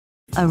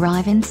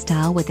Arrive in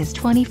style with this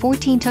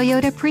 2014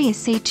 Toyota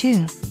Prius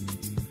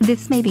C2.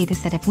 This may be the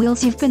set of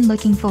wheels you've been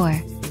looking for.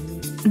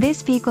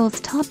 This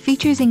vehicle's top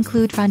features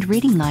include front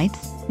reading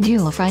lights,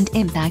 dual front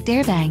impact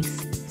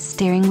airbags,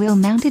 steering wheel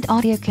mounted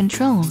audio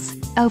controls,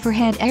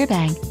 overhead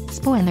airbag,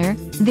 spoiler,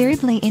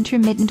 variably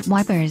intermittent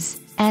wipers,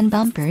 and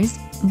bumpers.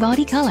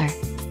 Body color.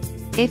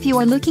 If you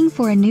are looking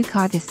for a new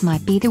car, this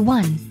might be the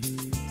one.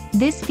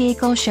 This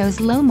vehicle shows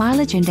low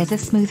mileage and has a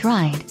smooth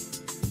ride.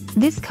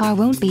 This car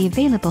won't be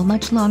available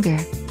much longer.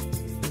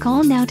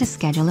 Call now to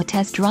schedule a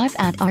test drive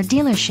at our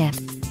dealership.